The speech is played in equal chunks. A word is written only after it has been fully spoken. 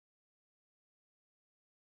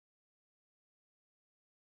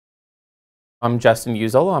I'm Justin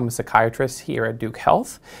Uzel. I'm a psychiatrist here at Duke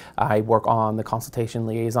Health. I work on the consultation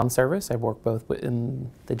liaison service. I work both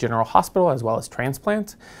in the general hospital as well as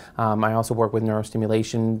transplant. I also work with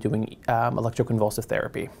neurostimulation doing electroconvulsive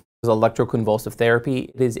therapy. Electroconvulsive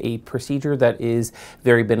therapy is a procedure that is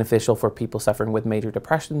very beneficial for people suffering with major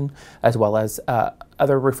depression as well as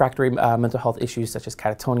other refractory mental health issues such as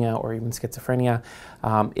catatonia or even schizophrenia.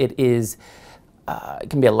 It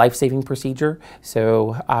can be a life-saving procedure.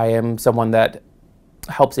 So I am someone that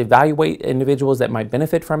helps evaluate individuals that might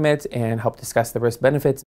benefit from it and help discuss the risk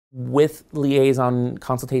benefits. With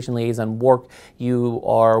consultation liaison work, you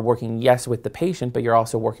are working, yes, with the patient, but you're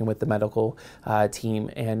also working with the medical team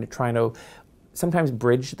and trying to sometimes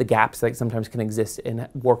bridge the gaps that sometimes can exist and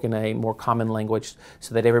work in a more common language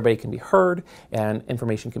so that everybody can be heard and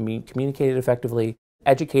information can be communicated effectively.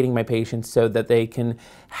 Educating my patients so that they can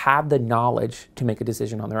have the knowledge to make a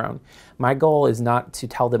decision on their own. My goal is not to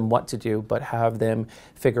tell them what to do, but have them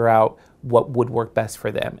figure out what would work best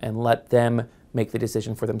for them and let them make the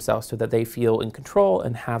decision for themselves so that they feel in control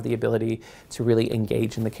and have the ability to really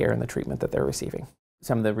engage in the care and the treatment that they're receiving.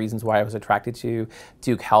 Some of the reasons why I was attracted to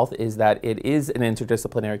Duke Health is that it is an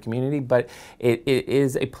interdisciplinary community, but it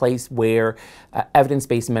is a place where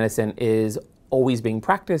evidence-based medicine is always being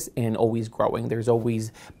practiced and always growing. There's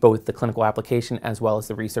always both the clinical application as well as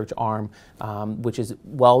the research arm, which is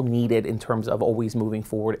well needed in terms of always moving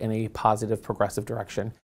forward in a positive, progressive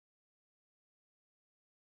direction.